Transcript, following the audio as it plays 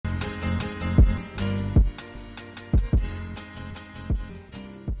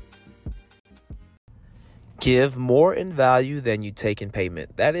Give more in value than you take in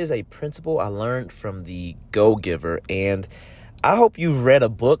payment. That is a principle I learned from the Go Giver. And I hope you've read a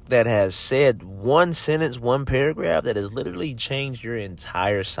book that has said one sentence, one paragraph that has literally changed your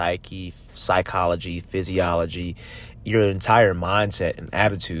entire psyche, psychology, physiology, your entire mindset and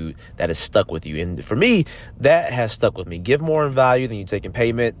attitude that has stuck with you. And for me, that has stuck with me. Give more in value than you take in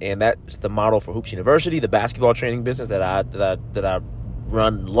payment. And that's the model for Hoops University, the basketball training business that I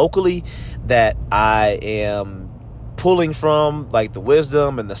run locally, that I am pulling from, like the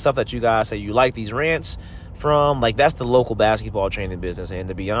wisdom and the stuff that you guys say you like these rants from. Like, that's the local basketball training business. And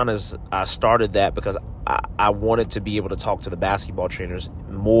to be honest, I started that because I wanted to be able to talk to the basketball trainers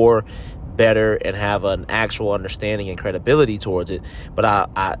more, better, and have an actual understanding and credibility towards it. But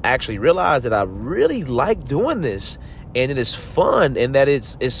I actually realized that I really like doing this, and it is fun, and that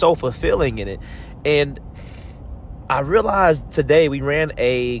it's so fulfilling in it. And I realized today we ran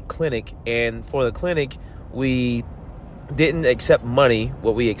a clinic, and for the clinic, we didn't accept money.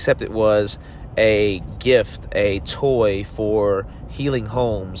 What we accepted was a gift, a toy for Healing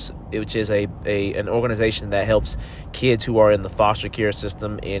Homes, which is an organization that helps kids who are in the foster care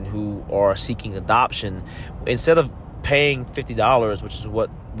system and who are seeking adoption. Instead of paying $50, which is what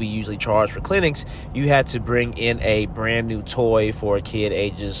we usually charge for clinics, you had to bring in a brand new toy for a kid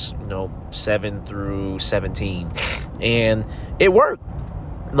ages 7 through 17, and it worked.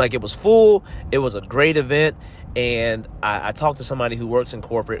 Like, it was full. It was a great event. And I talked to somebody who works in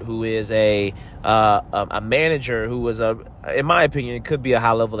corporate, who is a manager, who was in my opinion, it could be a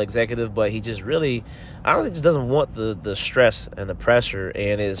high level executive, but he just really, honestly, just doesn't want the stress and the pressure,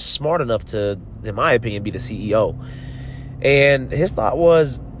 and is smart enough to, in my opinion, be the CEO. And his thought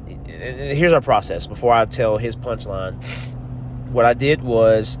was, here's our process. Before I tell his punchline, what I did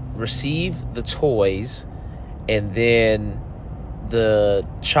was receive the toys, and then the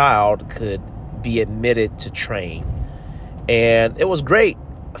child could be admitted to train. And it was great.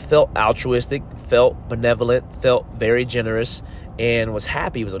 I felt altruistic, felt benevolent, felt very generous, and was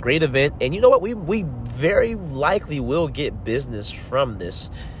happy. It was a great event. And you know what? We very likely will get business from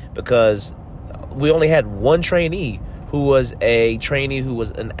this, because we only had one trainee who was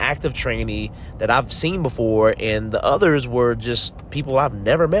an active trainee that I've seen before, and the others were just people I've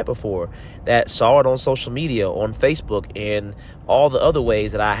never met before that saw it on social media, on Facebook, and all the other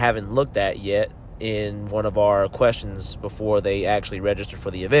ways that I haven't looked at yet in one of our questions before they actually registered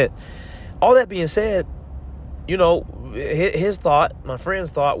for the event. All that being said, his thought, my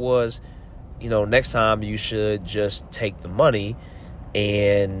friend's thought was, next time you should just take the money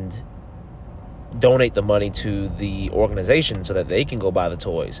and donate the money to the organization so that they can go buy the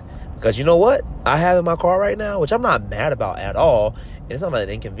toys. Because you know what I have in my car right now, which I'm not mad about at all, and it's not an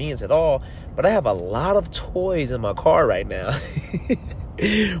inconvenience at all, but I have a lot of toys in my car right now,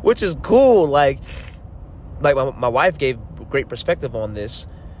 which is cool. Like my wife gave great perspective on this,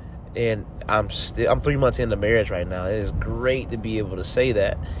 and I'm 3 months into marriage right now. It is great to be able to say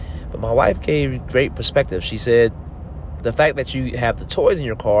that, but my wife gave great perspective. She said, the fact that you have the toys in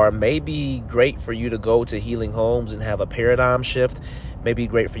your car may be great for you to go to Healing Homes and have a paradigm shift. May be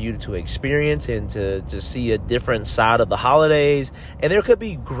great for you to experience and to just see a different side of the holidays. And there could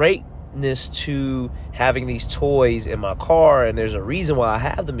be greatness to having these toys in my car, and there's a reason why I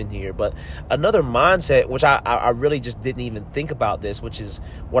have them in here. But another mindset, which I really just didn't even think about this, which is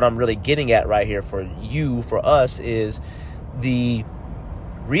what I'm really getting at right here for you, for us, is the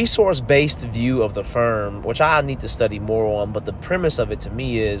resource-based view of the firm, which I need to study more on. But the premise of it to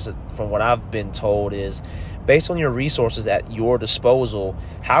me is, from what I've been told, is based on your resources at your disposal,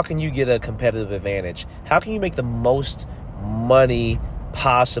 how can you get a competitive advantage? How can you make the most money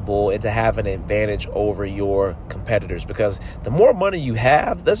possible and to have an advantage over your competitors? Because the more money you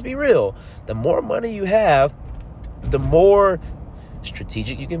have, let's be real, the more money you have, the more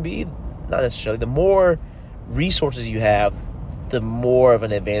strategic you can be. Not necessarily. The more resources you have, the more of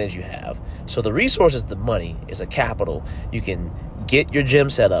an advantage you have. So the resources, the money, is a capital. You can get your gym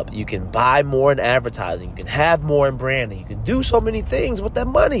set up. You can buy more in advertising. You can have more in branding. You can do so many things with that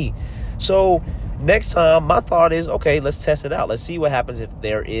money. So next time, my thought is, okay, let's test it out. Let's see what happens if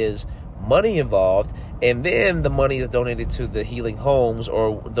there is money involved, and then the money is donated to the Healing Homes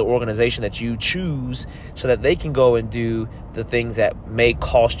or the organization that you choose, so that they can go and do the things that may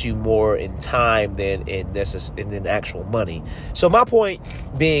cost you more in time than in actual money. So my point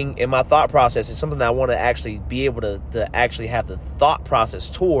being, in my thought process, is something that I want to actually be able to actually have the thought process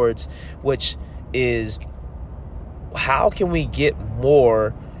towards, which is, how can we get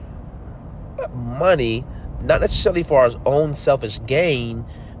more money, not necessarily for our own selfish gain,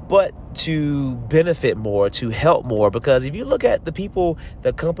 but to benefit more, to help more. Because if you look at the people,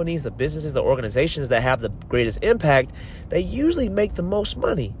 the companies, the businesses, the organizations that have the greatest impact, they usually make the most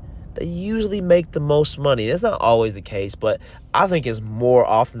money. That's not always the case, but I think it's more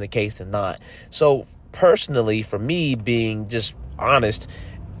often the case than not. So personally, for me, being just honest,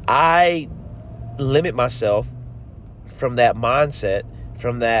 I limit myself from that mindset,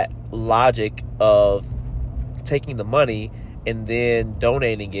 from that logic of taking the money and then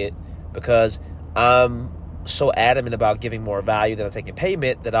donating it, because I'm so adamant about giving more value than I'm taking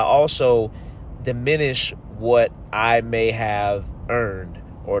payment, that I also diminish what I may have earned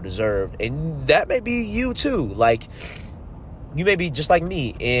or deserved. And that may be you too. Like, you may be just like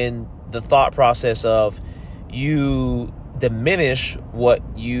me in the thought process of you diminish what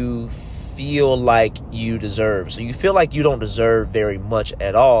you feel like you deserve. So you feel like you don't deserve very much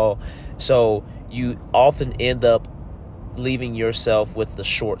at all. So you often end up leaving yourself with the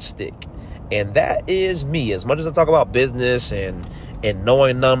short stick. And that is me. As much as I talk about business and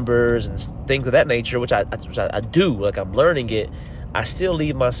knowing numbers and things of that nature, which I do, like I'm learning it, I still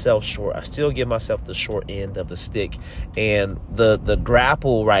leave myself short. I still give myself the short end of the stick. And the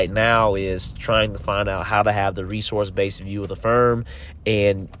grapple right now is trying to find out how to have the resource-based view of the firm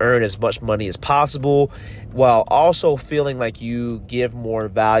and earn as much money as possible, while also feeling like you give more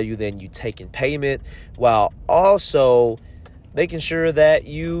value than you take in payment, while also making sure that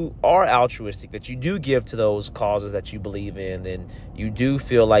you are altruistic, that you do give to those causes that you believe in, and you do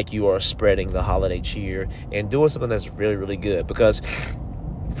feel like you are spreading the holiday cheer and doing something that's really, really good. Because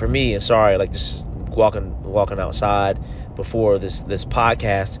for me, and sorry, like just walking outside before this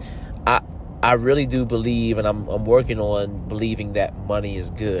podcast, I really do believe, and I'm working on believing, that money is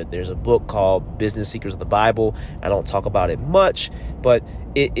good. There's a book called Business Secrets of the Bible. I don't talk about it much, but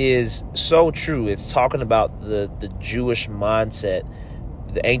it is so true. It's talking about the Jewish mindset,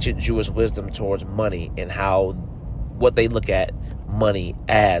 the ancient Jewish wisdom towards money, and how what they look at money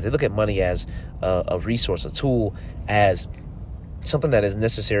as. They look at money as a resource, a tool, as something that is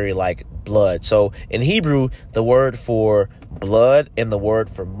necessary, like blood. So in Hebrew, the word for blood and the word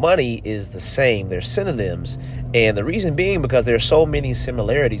for money is the same. They're synonyms. And the reason being because there's so many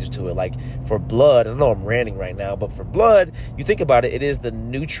similarities to it. Like for blood, I know I'm ranting right now, but for blood, you think about it, it is the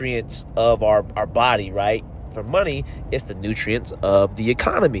nutrients of our body, right? For money, it's the nutrients of the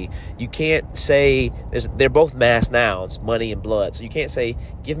economy. You can't say, they're both mass nouns, money and blood. So you can't say,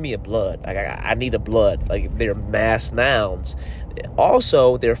 give me a blood. Like I need a blood. Like they're mass nouns.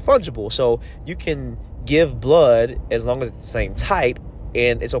 Also, they're fungible. So you can give blood as long as it's the same type,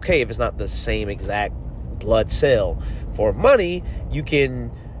 and it's okay if it's not the same exact blood cell. For money, you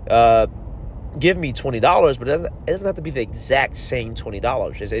can give me $20, but it doesn't have to be the exact same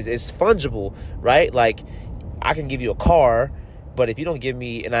 $20. It's fungible, right? Like I can give you a car, but if you don't give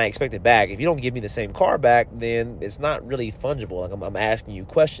me, and I expect it back, if you don't give me the same car back, then it's not really fungible. Like I'm asking you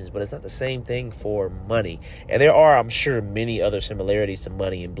questions, but it's not the same thing for money. And there are, I'm sure, many other similarities to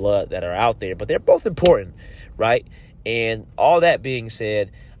money and blood that are out there, but they're both important, right? And all that being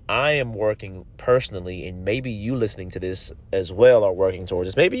said, I am working personally, and maybe you listening to this as well are working towards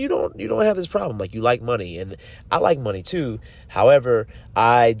this. Maybe you don't have this problem. Like you like money, and I like money too. However,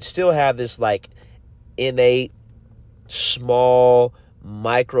 I still have this like innate small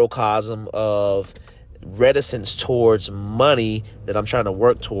microcosm of reticence towards money that I'm trying to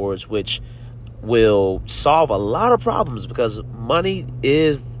work towards, which will solve a lot of problems, because money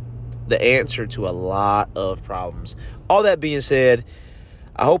is the answer to a lot of problems. All that being said,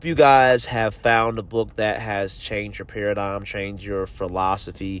 I hope you guys have found a book that has changed your paradigm, changed your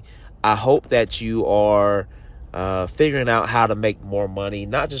philosophy. I hope that you are figuring out how to make more money,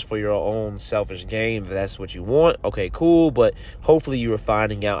 not just for your own selfish gain, if that's what you want. Okay, cool. But hopefully you are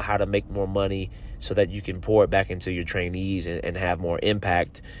finding out how to make more money so that you can pour it back into your trainees and have more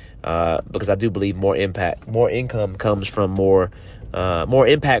impact. Because I do believe more income comes from more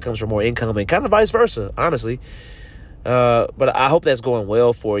impact comes from more income, and kind of vice versa, honestly. But I hope that's going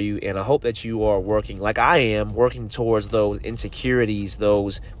well for you, and I hope that you are working like I am, working towards those insecurities,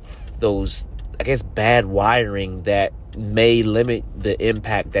 those I guess bad wiring that may limit the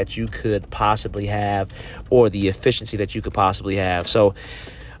impact that you could possibly have, or the efficiency that you could possibly have. So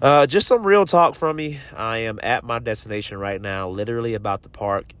just some real talk from me. I am at my destination right now, literally about to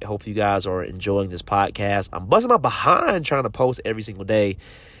park. I hope you guys are enjoying this podcast. I'm busting my behind trying to post every single day,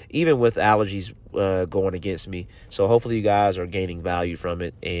 even with allergies going against me. So hopefully you guys are gaining value from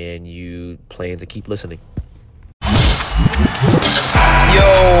it, and you plan to keep listening. Yo,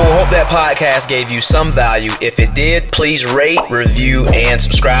 hope that podcast gave you some value. If it did, please rate, review, and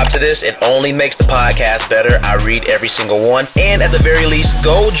subscribe to this. It only makes the podcast better. I read every single one. And at the very least,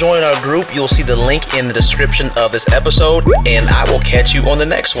 go join our group. You'll see the link in the description of this episode, and I will catch you on the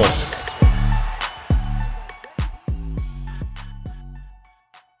next one.